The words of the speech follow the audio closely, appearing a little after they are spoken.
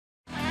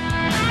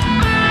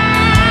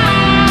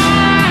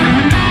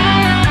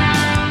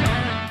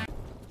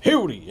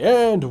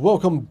And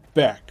welcome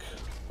back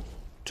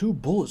to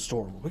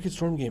Bulletstorm,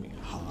 Wickedstorm Gaming.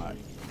 Hi.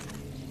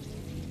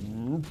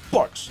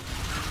 Bugs.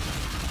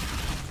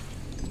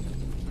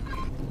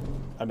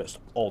 I missed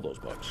all those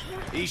bugs.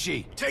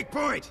 Ishii, take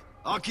point!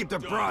 I'll keep the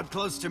broad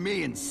close to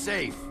me and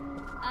safe.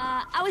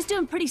 I was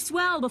doing pretty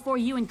swell before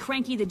you and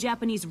Cranky the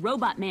Japanese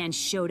robot man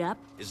showed up.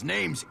 His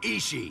name's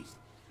Ishii.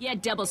 Yeah,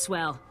 double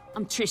swell.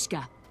 I'm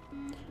Trishka.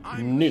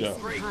 Neato.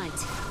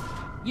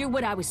 Hunt. You're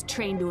what I was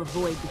trained to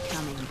avoid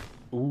becoming.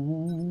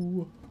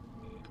 Ooh.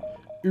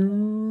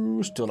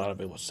 Ooh. Still not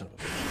available, son of a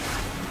bitch.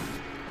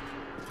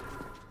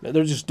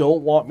 They just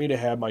don't want me to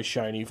have my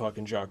shiny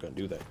fucking shotgun,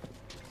 do they?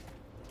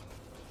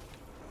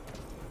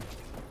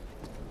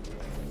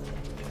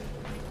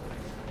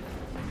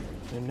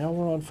 And now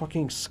we're on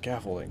fucking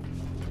scaffolding.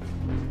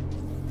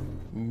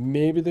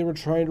 Maybe they were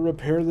trying to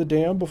repair the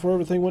dam before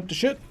everything went to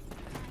shit?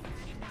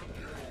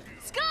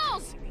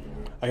 Skulls!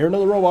 I hear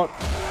another robot.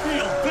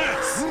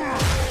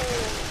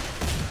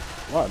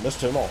 Wow, I missed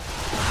him all.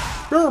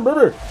 Here,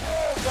 baby!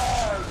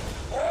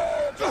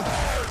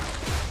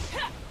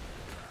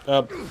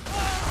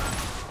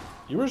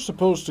 You were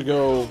supposed to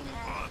go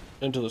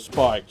into the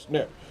spikes.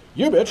 No,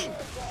 you bitch!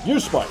 You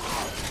spike!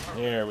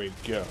 There we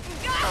go.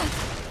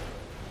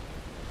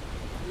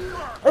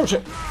 Oh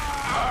shit!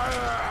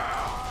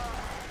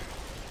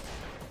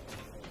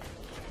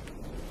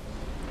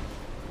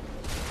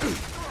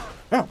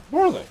 Ow,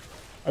 where are they?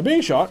 I'm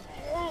being shot.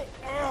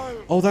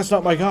 Oh, that's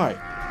not my guy.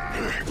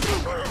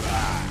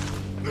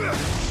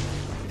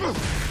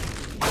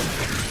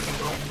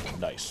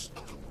 Nice.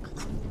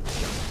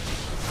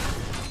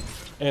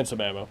 And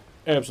some ammo.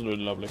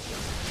 Absolutely lovely.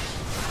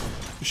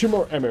 Some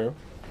more ammo.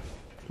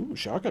 Ooh,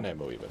 shotgun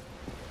ammo even.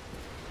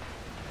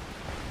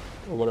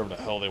 Or whatever the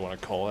hell they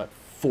want to call that.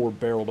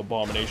 Four-barreled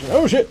abomination.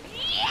 Oh shit!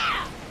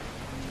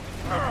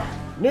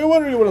 No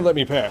wonder you wouldn't let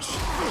me pass.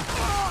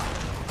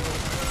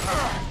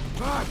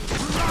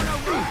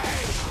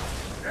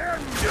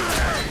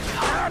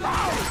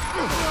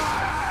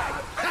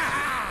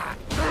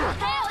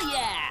 Hell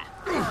yeah!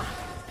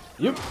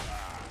 Yep.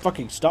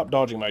 Fucking stop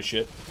dodging my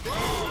shit.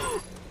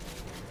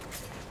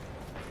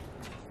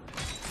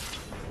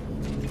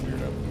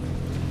 Weirdo.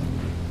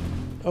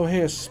 Oh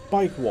hey, a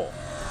spike wall.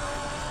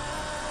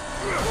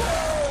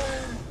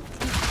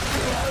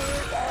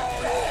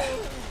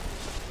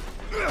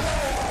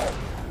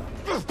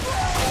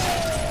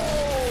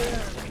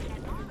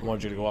 I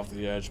wanted you to go off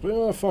the edge,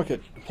 but fuck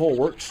it. Pole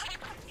works.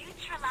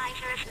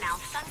 Neutralizers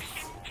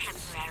malfunction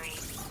temporary.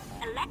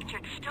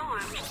 Electric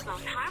storms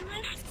both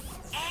harmless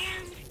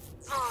and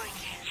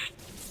gorgeous.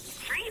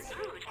 Free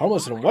food.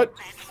 Harmless and what?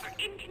 For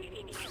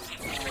inconvenience.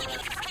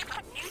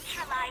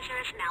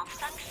 Neutralizers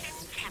malfunction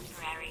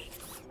temporary.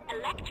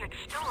 Electric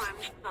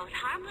storms both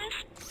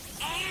harmless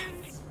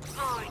and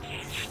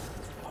gorgeous.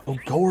 Oh,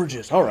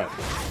 gorgeous. Alright.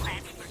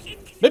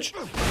 Bitch!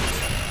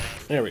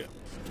 There we go.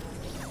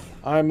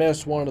 I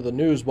missed one of the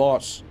news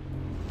bots.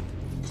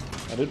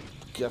 I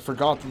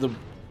forgot that the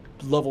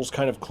levels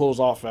kind of close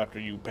off after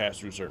you pass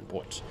through certain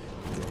points.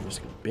 You're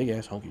missing a big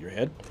ass hunk of your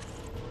head.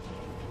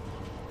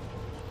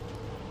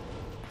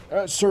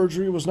 That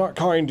surgery was not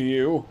kind to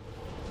you.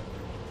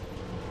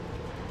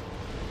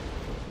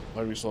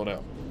 Why did we slow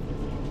down?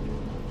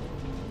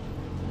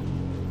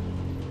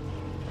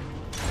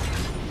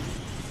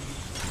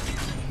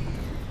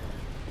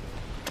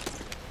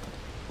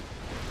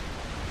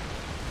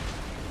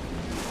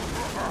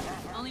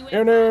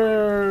 Oh,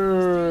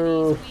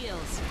 no.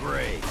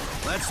 Great.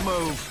 Let's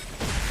move.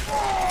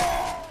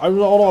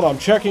 Hold on, I'm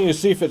checking to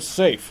see if it's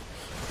safe.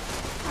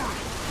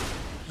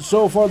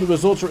 So far, the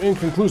results are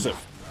inconclusive.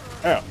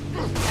 Ow.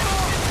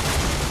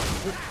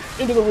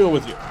 Into the wheel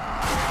with you.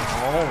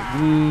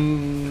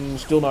 Oh,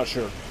 still not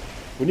sure.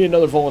 We need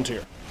another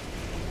volunteer.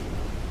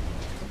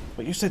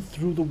 But you said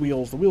through the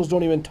wheels. The wheels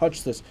don't even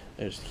touch this.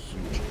 It's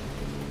huge.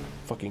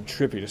 Fucking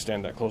trippy to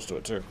stand that close to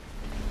it, too.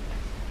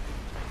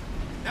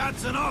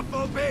 That's an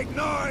awful big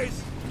noise!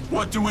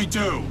 What do we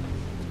do?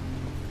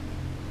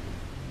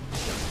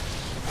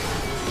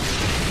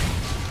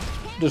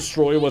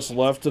 Destroy what's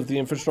left of the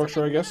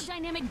infrastructure, I guess?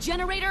 Dynamic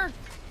generator?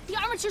 The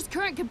armature's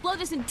current could blow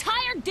this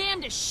entire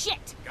dam to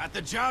shit! Got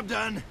the job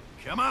done.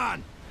 Come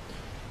on.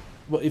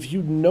 Well, if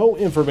you know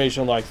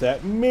information like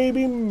that,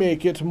 maybe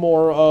make it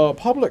more,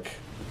 public.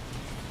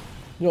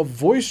 You know,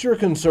 voice your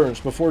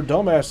concerns before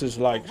dumbasses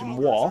like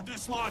moi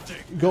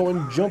go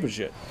and jump and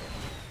shit.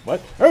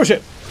 What? Oh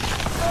shit!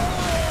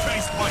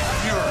 Face my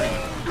fury.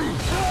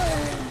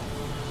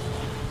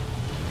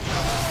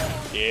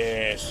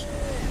 Yes.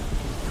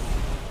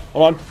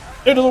 Hold on.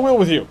 Into the wheel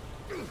with you.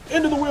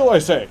 Into the wheel, I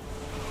say.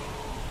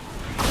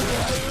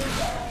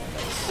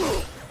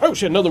 Oh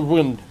shit, another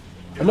one.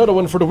 Another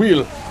one for the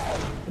wheel.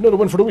 Another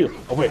one for the wheel.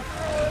 Oh wait.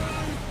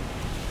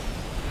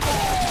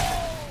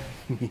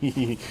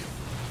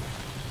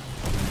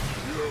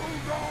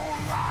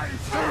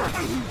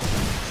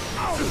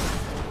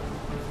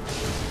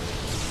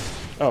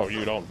 Oh,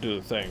 you don't do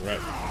the thing, right?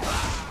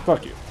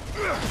 Fuck you.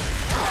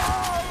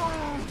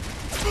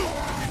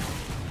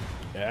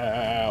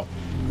 Ow.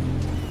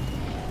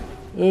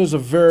 This is a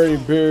very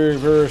big,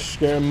 very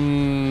scam.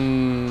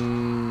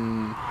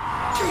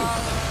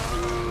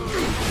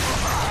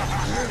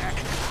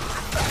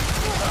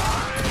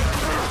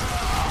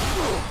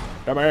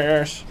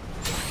 Dumbass.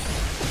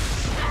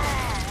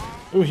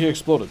 Ooh, he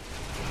exploded.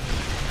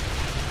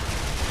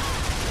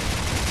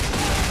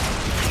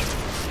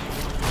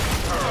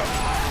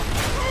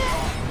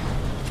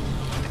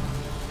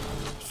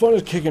 Fun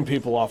as kicking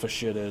people off of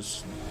shit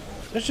is.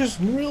 There's just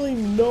really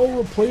no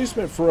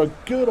replacement for a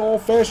good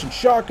old-fashioned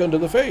shotgun to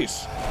the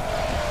face.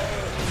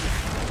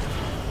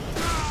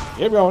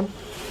 Keep going.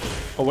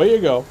 Away you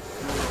go.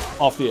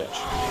 Off the edge.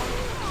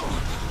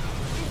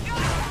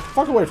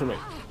 Fuck away from me.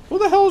 Who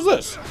the hell is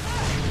this?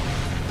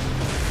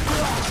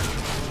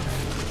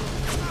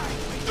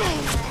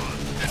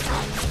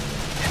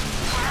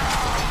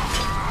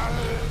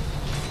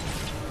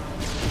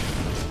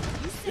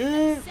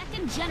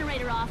 Second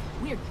generator off.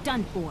 We're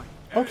done for.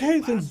 Okay,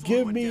 then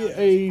give me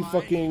a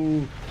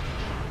fucking...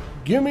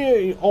 Give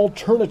me an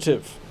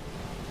alternative.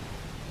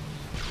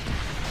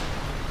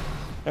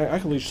 I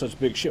can leash such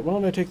big shit. Why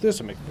don't I take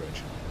this and make the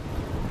bridge?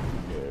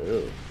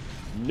 No.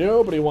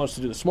 Nobody wants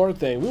to do the smart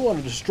thing. We want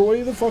to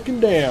destroy the fucking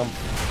dam.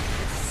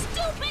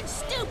 Stupid,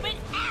 stupid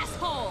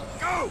asshole!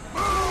 Go!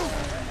 Move!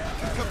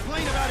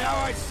 Complain about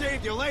how I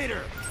saved you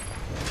later.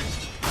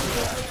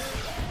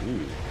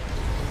 Ooh.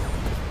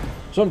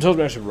 Something tells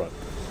me I should run.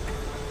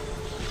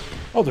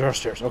 Oh, there are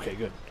stairs. Okay,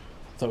 good.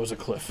 Thought it was a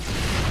cliff.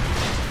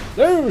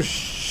 Oh,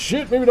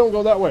 shit. Maybe don't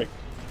go that way.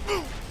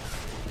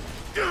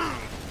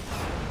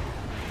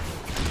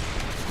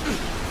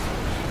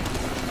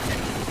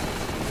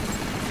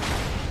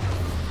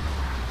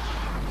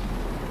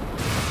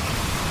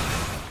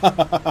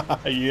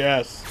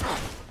 Yes.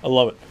 I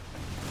love it.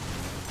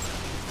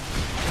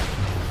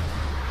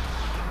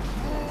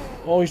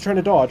 Oh, he's trying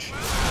to dodge.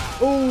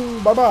 Oh,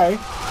 bye-bye.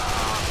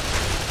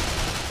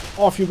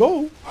 Off you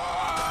go.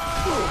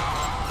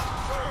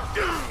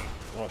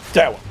 Oh,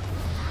 that one.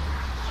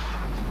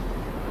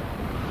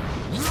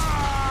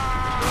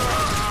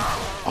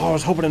 Oh, I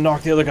was hoping to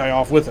knock the other guy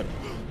off with him.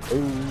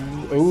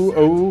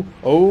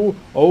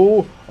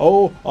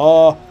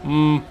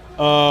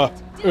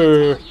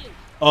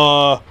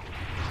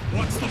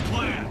 What's the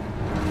plan?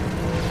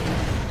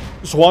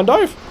 Swan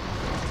dive?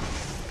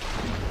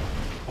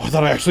 Oh, I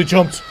thought I actually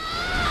jumped.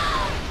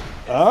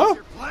 Huh?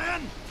 Your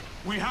plan?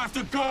 We have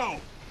to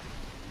go.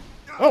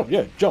 Oh,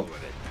 yeah, jump.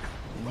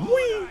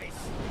 Whee!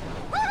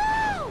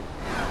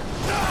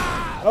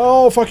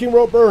 Oh, fucking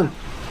rope burn.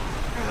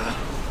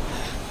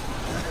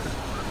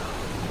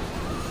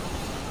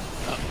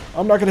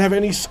 I'm not gonna have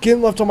any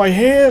skin left on my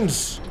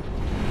hands.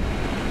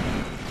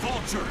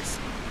 Vultures.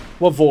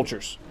 What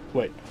vultures?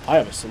 Wait, I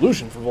have a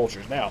solution for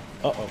vultures now.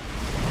 Uh-oh.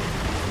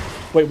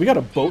 Wait, we got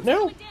a boat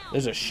now?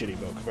 This is a shitty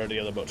boat compared to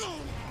the other boats.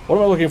 What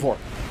am I looking for?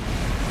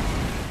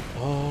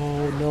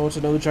 Oh, no, it's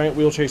another giant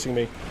wheel chasing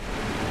me.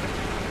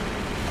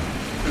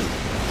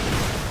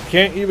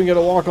 Can't even get a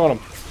lock on him.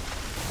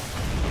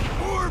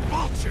 More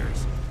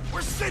vultures!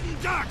 We're sitting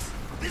ducks!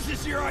 This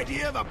is your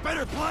idea of a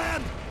better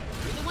plan?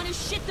 You're the one who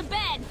shit the bed.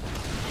 I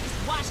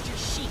just washed your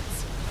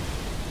sheets.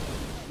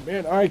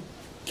 Man, I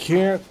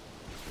can't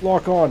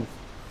lock on.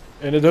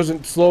 And it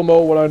doesn't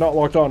slow-mo when I'm not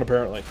locked on,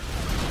 apparently.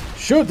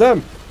 Shoot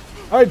them!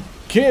 I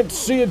can't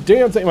see a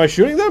damn thing. Am I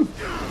shooting them?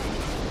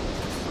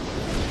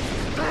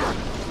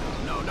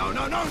 No, no,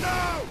 no, no,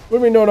 no! What do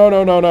you mean, no, no,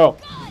 no, no, no?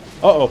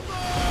 Uh-oh.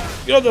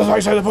 Get on the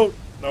high side of the boat!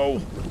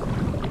 No.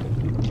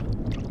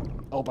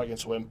 I hope I can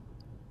swim.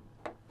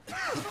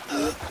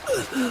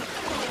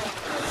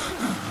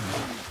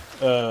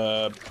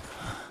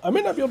 I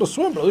may not be able to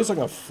swim, but at least I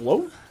can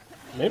float?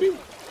 Maybe?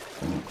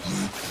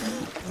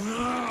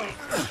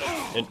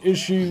 And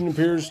issue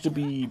appears to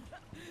be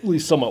at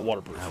least somewhat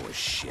waterproof. That was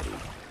shitty.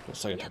 The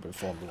second time I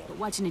fall in the water. But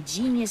watching a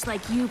genius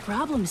like you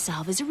problem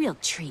solve is a real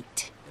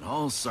treat. In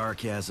all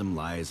sarcasm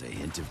lies a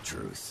hint of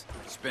truth.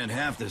 Spent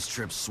half this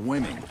trip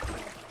swimming.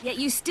 Yet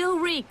you still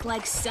reek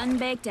like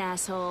sun-baked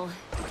asshole.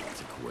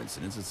 It's a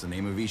coincidence. It's the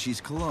name of Ishi's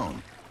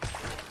cologne.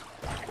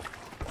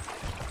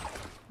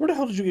 Where the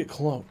hell did you get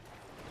cologne?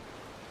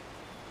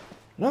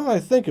 Now that I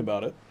think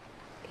about it,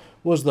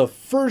 was the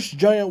first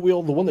giant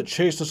wheel the one that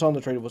chased us on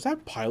the train? Was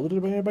that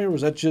piloted by anybody, or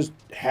was that just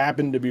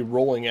happened to be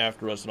rolling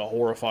after us in a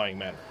horrifying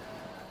manner?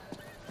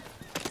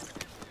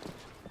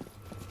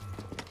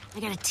 I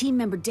got a team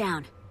member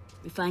down.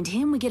 We find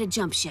him, we get a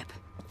jump ship.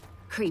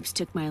 Creeps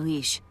took my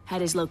leash,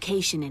 had his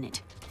location in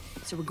it.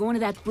 So we're going to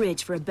that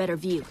bridge for a better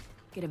view.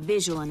 Get a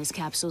visual on his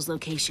capsule's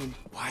location.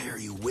 Why are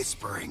you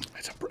whispering?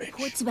 It's a bridge.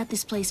 Reports about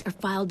this place are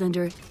filed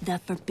under the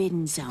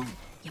Forbidden Zone.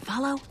 You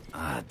follow?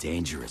 Ah,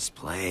 dangerous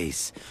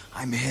place.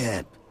 I'm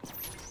hip.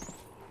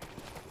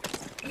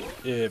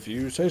 If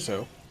you say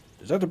so.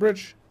 Is that the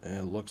bridge?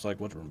 It looks like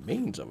what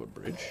remains of a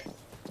bridge.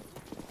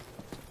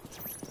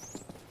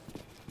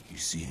 You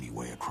see any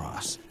way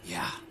across?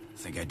 Yeah, I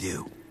think I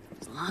do.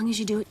 As long as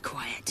you do it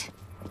quiet.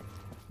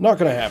 Not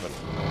gonna happen.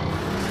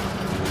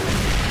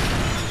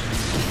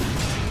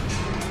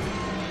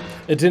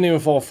 It didn't even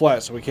fall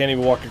flat, so we can't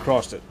even walk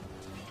across it.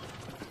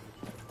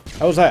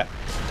 How was that?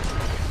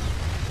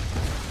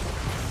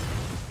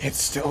 It's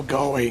still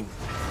going.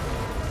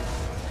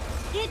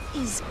 It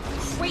is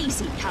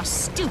crazy how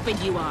stupid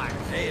you are.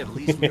 Hey, at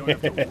least we don't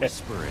have to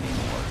whisper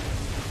anymore.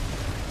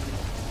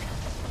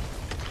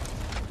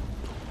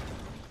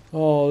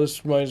 Oh,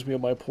 this reminds me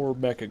of my poor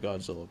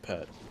Mechagodzilla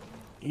pet.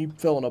 He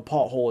fell in a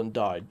pothole and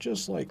died,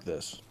 just like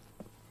this.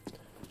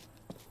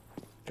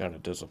 Kind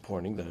of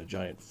disappointing that a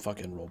giant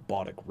fucking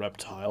robotic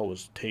reptile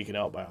was taken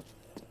out by a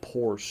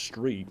poor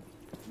street.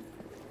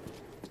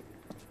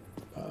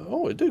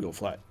 Oh, it did go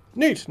flat.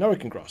 Neat, now we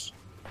can cross.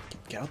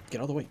 Get out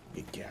of the way.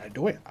 Get out of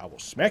the way. I will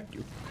smack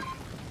you.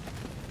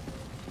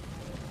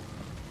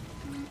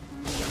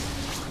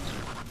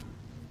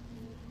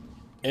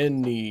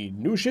 Any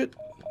new shit?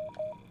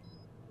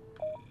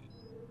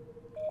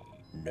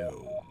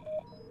 No.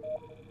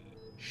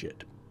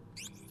 Shit.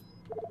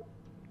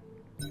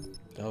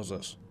 How's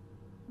this?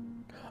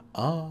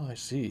 Ah, I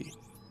see.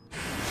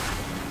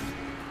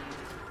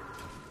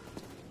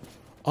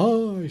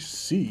 I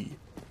see.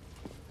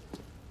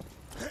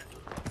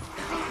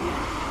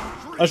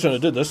 I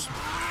shouldn't have did this.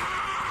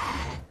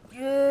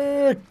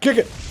 Kick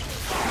it!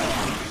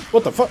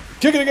 What the fuck?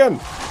 Kick it again!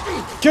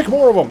 Kick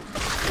more of them!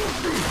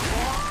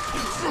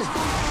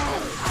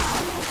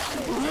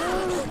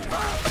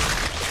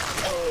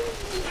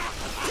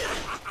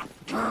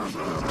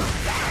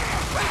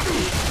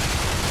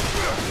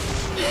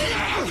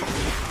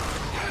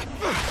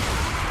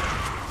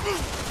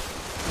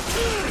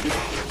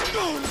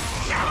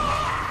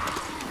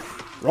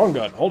 Wrong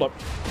gun. Hold up.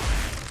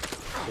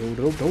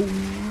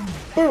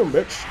 Boom,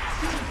 bitch.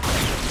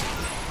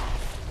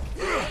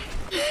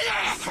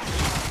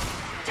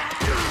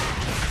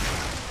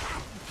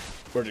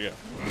 Where'd you go?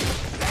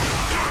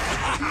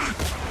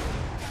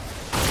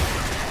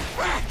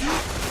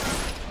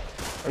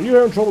 Are you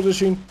having trouble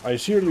dishing? I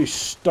appear to be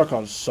stuck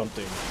on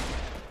something.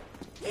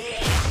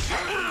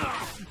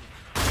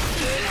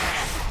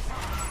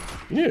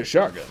 You need a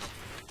shotgun.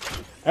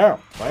 Ow,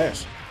 my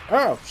ass.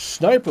 Ow,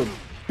 sniper,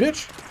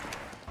 bitch.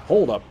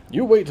 Hold up.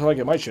 You wait till I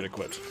get my shit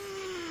equipped.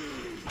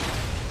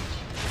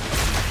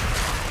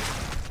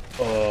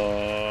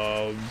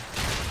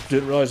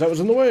 Didn't realize that was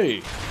in the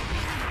way.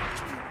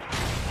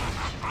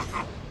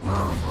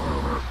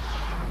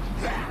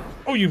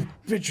 Oh, you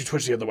bitch, you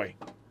twitched the other way.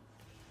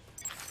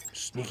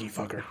 Sneaky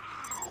fucker.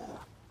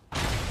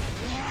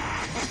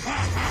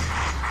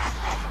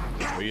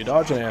 Are you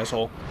dodging,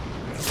 asshole?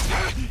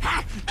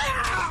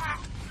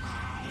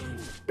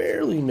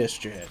 Barely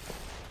missed your head.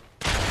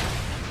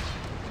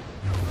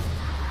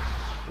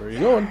 Where are you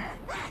going?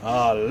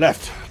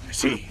 Left. I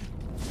see.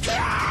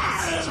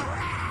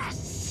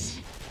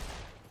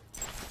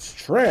 It's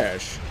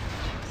trash.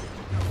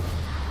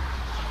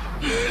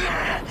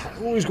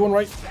 Oh, he's going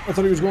right. I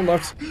thought he was going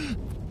left.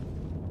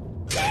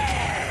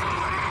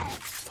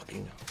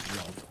 Fucking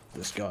love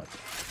this gun.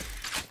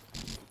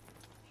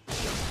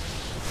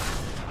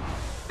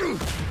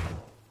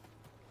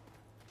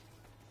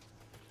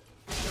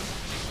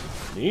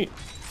 Neat.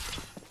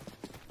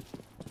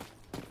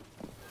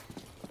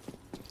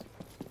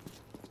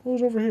 What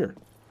was over here?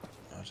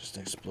 Oh, just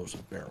an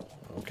explosive barrel.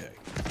 Okay.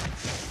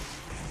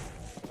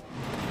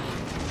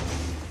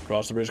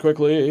 Cross the bridge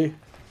quickly.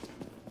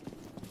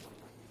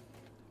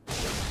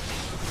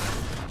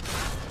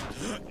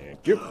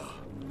 Thank you.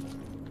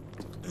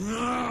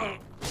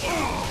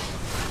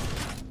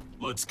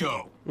 Let's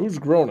go. Who's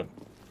groaning?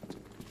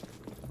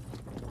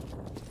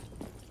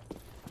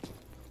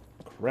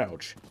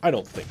 Crouch? I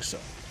don't think so.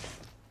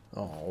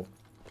 Oh.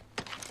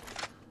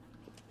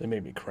 They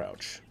made me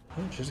crouch.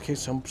 Well, just in case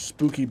some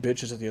spooky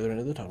bitch is at the other end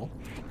of the tunnel.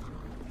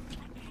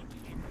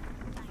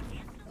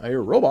 I hear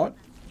a robot.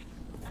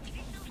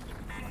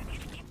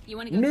 You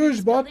want to go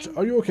Newsbot,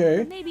 are you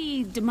okay?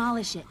 Maybe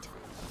demolish it.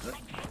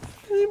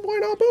 Why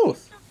not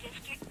both?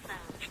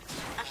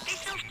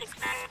 Officials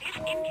declare this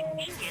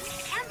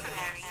inconvenience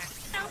temporary,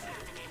 so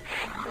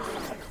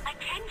permanent.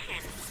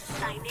 Attention,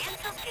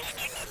 financial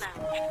district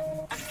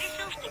closed.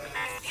 Officials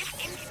declare this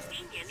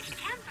inconvenience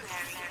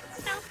temporary,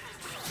 so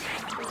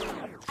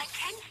permanent.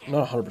 Attention.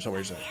 Not 100% what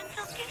you're saying.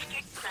 Financial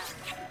district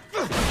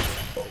closed.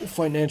 Oh,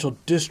 financial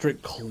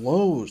district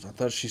closed. I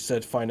thought she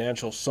said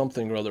financial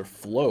something or other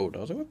flowed. I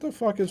was like, what the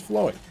fuck is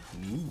flowing?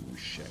 Ooh,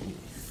 shiny.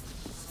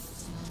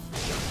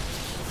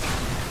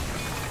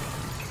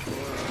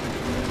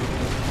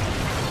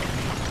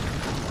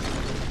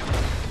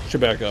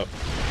 Should back up.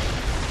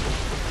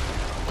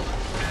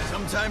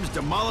 Sometimes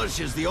demolish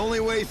is the only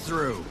way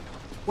through.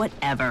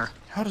 Whatever.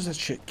 How does that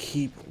shit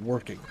keep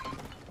working?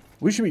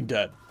 We should be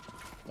dead.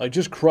 Like,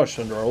 just crushed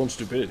under our own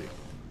stupidity.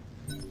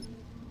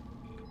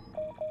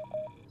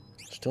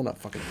 Still not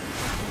fucking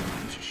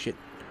piece of shit.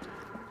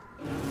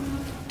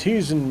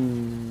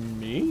 Teasing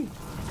me?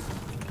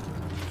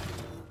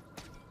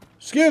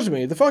 Excuse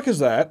me, the fuck is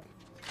that?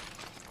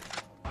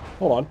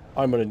 Hold on,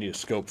 I'm gonna need a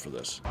scope for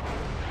this.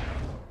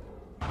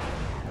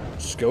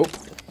 Scope?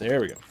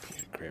 There we go.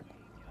 Crap.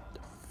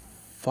 The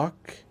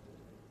fuck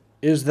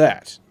is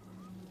that?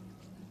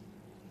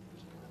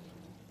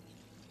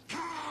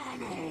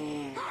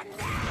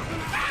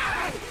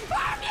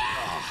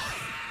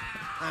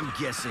 I'm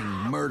guessing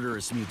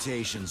murderous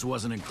mutations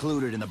wasn't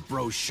included in the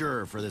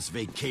brochure for this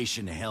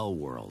vacation hell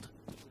world.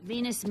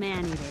 Venus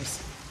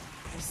man-eaters.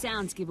 Their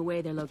sounds give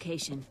away their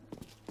location.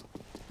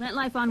 Plant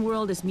life on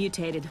world is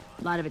mutated.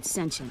 A lot of it's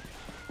sentient.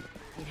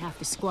 You'd have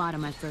to squat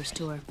on my first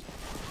tour.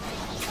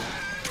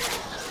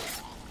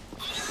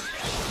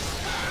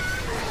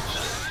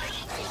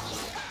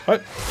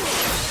 What?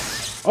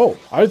 Oh,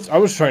 I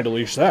was trying to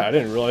leash that. I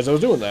didn't realize I was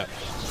doing that.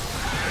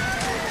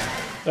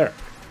 There.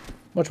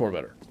 Much more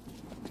better.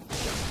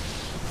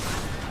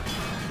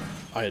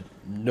 I had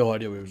no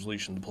idea we was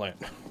leashing the plant.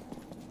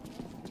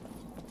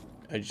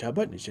 I just had a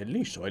button. It said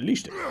leash, so I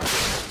leashed it.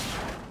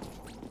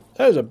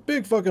 That is a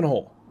big fucking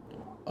hole.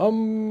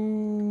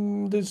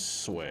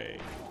 This way.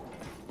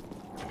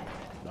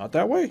 Not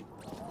that way.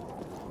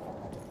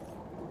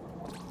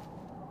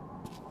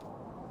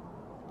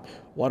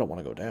 Well, I don't want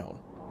to go down.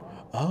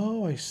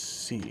 Oh, I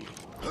see.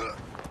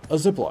 A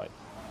zipline.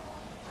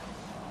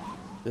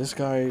 This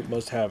guy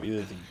must have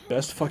either the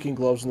best fucking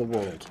gloves in the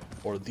world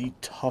or the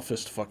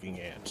toughest fucking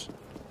hands.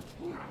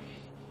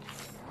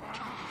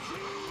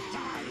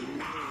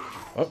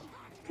 Oh,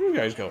 where are you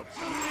guys going?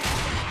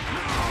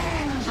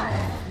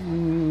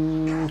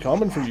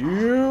 Coming for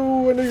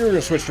you. I knew you were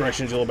gonna switch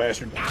directions, you little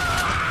bastard.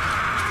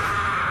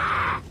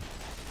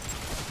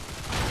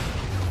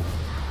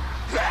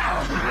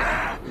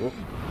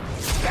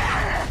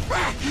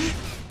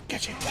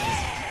 Gotcha.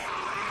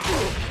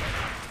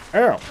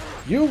 Ow,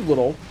 you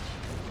little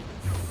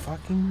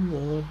fucking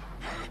little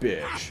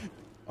bitch.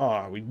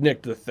 Aw, we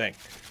nicked the thing.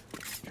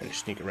 Trying to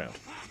sneak around.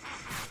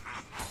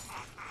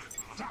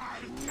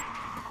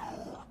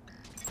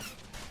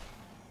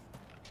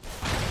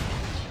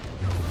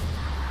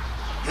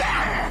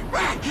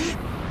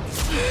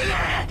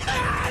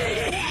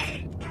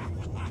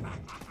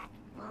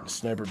 The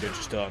sniper bitch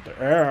is still out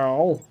there.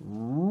 Ow!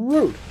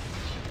 Rude!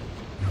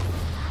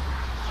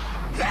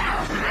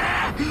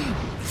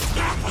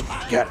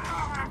 Got it.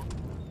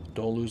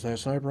 Don't lose that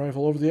sniper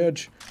rifle over the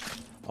edge.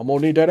 I'm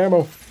gonna need that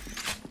ammo.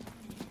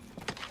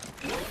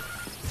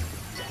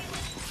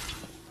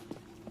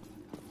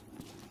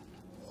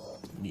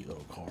 Neat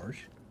little cars.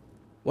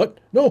 What?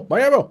 No,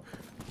 my ammo!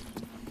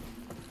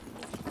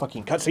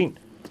 Fucking cutscene.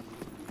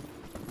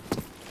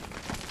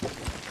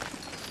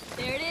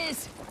 There it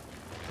is.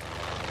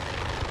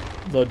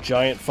 The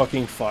giant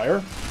fucking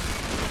fire.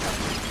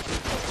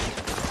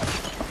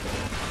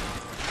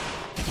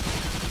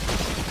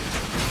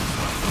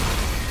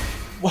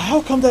 Well,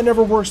 how come that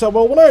never works out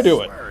well when I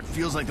do it? It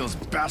feels like those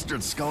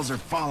bastard skulls are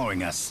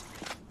following us.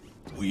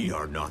 We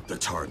are not the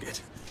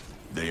target.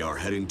 They are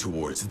heading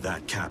towards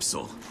that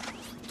capsule.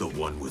 The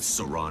one with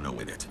Serrano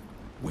in it.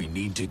 We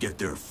need to get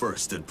there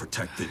first and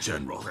protect the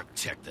General.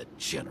 Protect the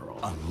General.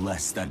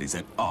 Unless that is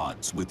at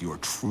odds with your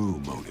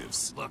true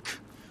motives. Look,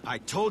 I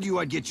told you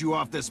I'd get you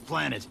off this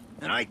planet,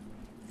 and I...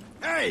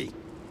 Hey!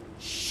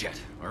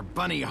 Shit, our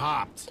bunny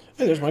hopped.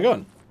 Hey, there's my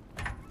gun.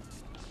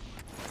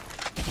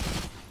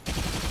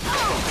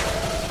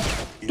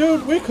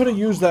 Dude, we could have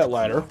used that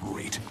ladder.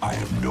 Great. I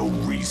have no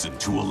reason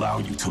to allow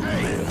you to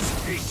live.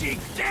 PC,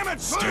 damn it,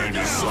 Stand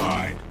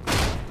aside.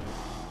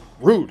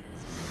 Rude.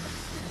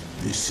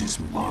 This is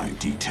my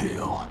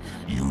detail.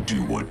 You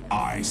do what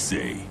I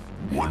say.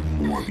 One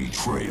more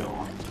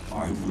betrayal.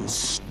 I will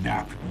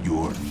snap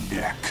your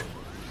neck.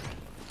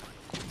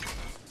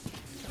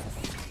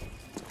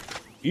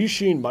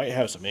 Ishin might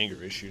have some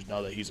anger issues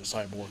now that he's a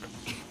cyborg.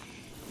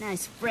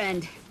 Nice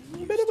friend. A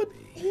bit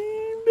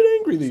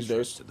angry these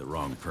days. To the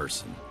wrong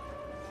person.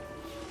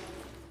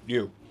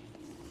 You.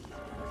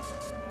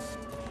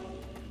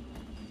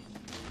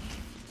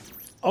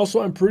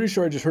 Also, I'm pretty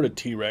sure I just heard a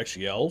T-Rex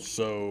yell,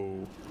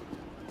 so...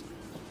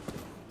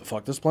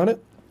 Fuck this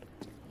planet?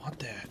 What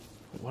the heck?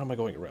 Why am I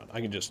going around?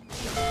 I can just...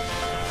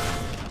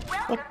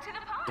 Welcome to the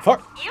party. The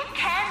fuck? You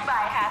can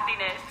buy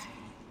happiness.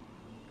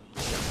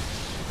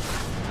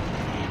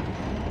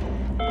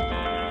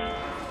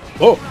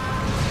 Oh!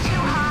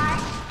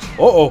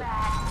 Uh-oh.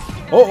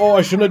 Uh-oh,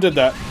 I shouldn't have did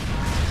that.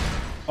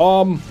 We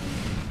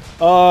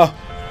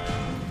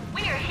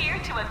are here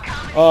to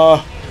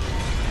accommodate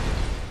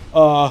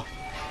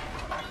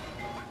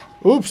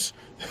Oops.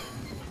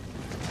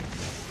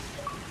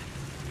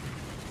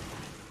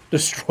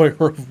 Destroyer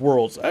of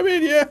worlds. I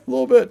mean, yeah, a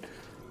little bit.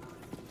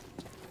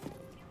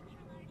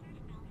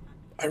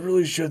 I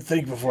really should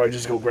think before I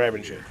just go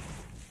grabbing shit.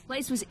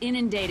 Place was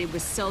inundated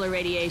with solar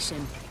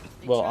radiation.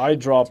 Well, I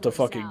dropped a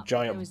fucking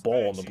giant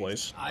ball in the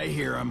place. I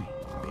hear him.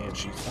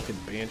 Banshees. Fucking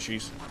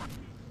banshees.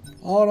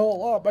 Oh, no, a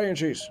lot of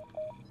banshees.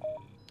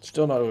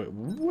 Still not...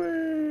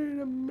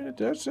 Wait a minute,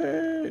 that's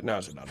it. No,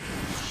 it's not.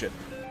 Shit.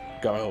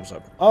 Got my hopes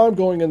up. I'm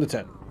going in the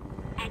tent.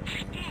 and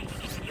stay in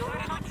your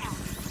hotel.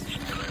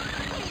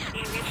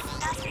 There is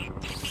nothing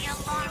to be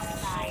alarmed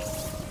by.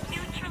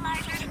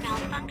 Neutralizers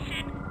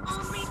malfunction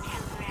only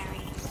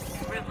temporary.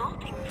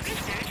 Revolting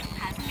prisoners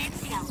have been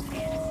dealt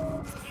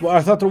with. Well,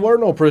 I thought there were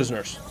no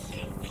prisoners.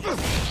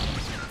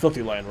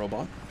 Filthy lion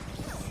robot.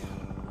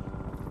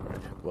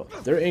 Right. Well,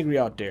 they're angry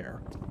out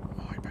there.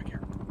 Oh, you're back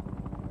here.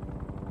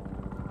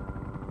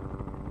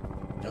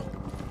 No.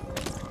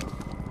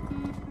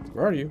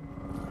 Where are you?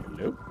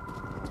 Hello?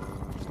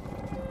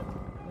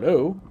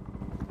 Hello?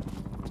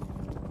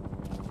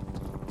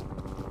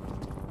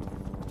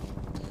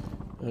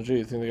 Oh, gee,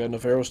 you think they got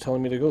enough arrows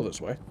telling me to go this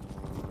way?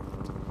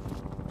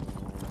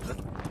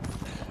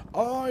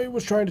 I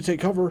was trying to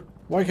take cover.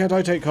 Why can't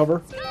I take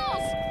cover?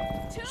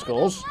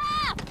 Skulls?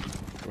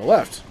 To the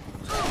left.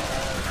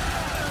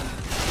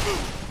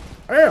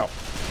 Ow!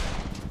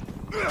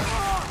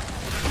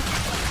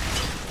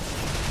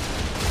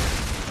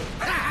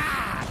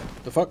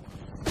 The fuck?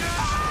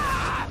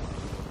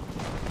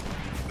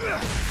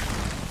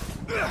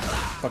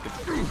 Fucking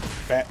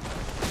fat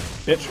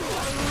bitch.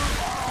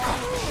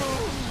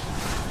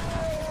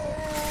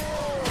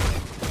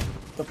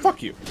 The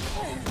fuck you.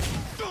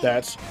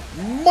 That's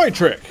my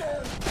trick.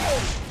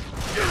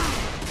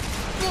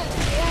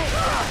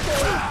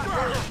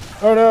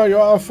 Oh no,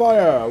 you're on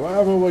fire.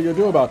 Whatever will you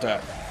do about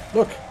that?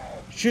 Look,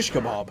 shish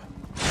kebab.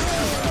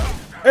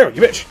 There,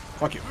 you bitch.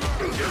 Fuck you.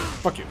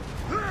 Fuck you.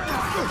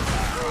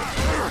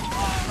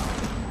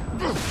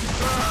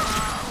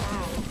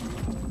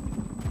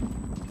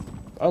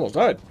 I almost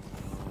died.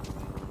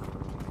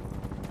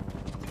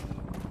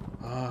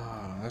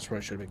 Ah, that's where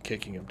I should have been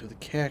kicking him, to the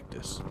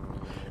cactus.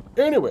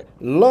 Anyway,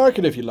 like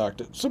it if you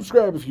liked it,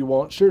 subscribe if you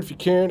want, share it if you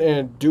can,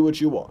 and do what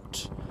you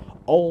want.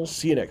 I'll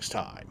see you next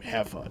time.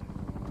 Have fun.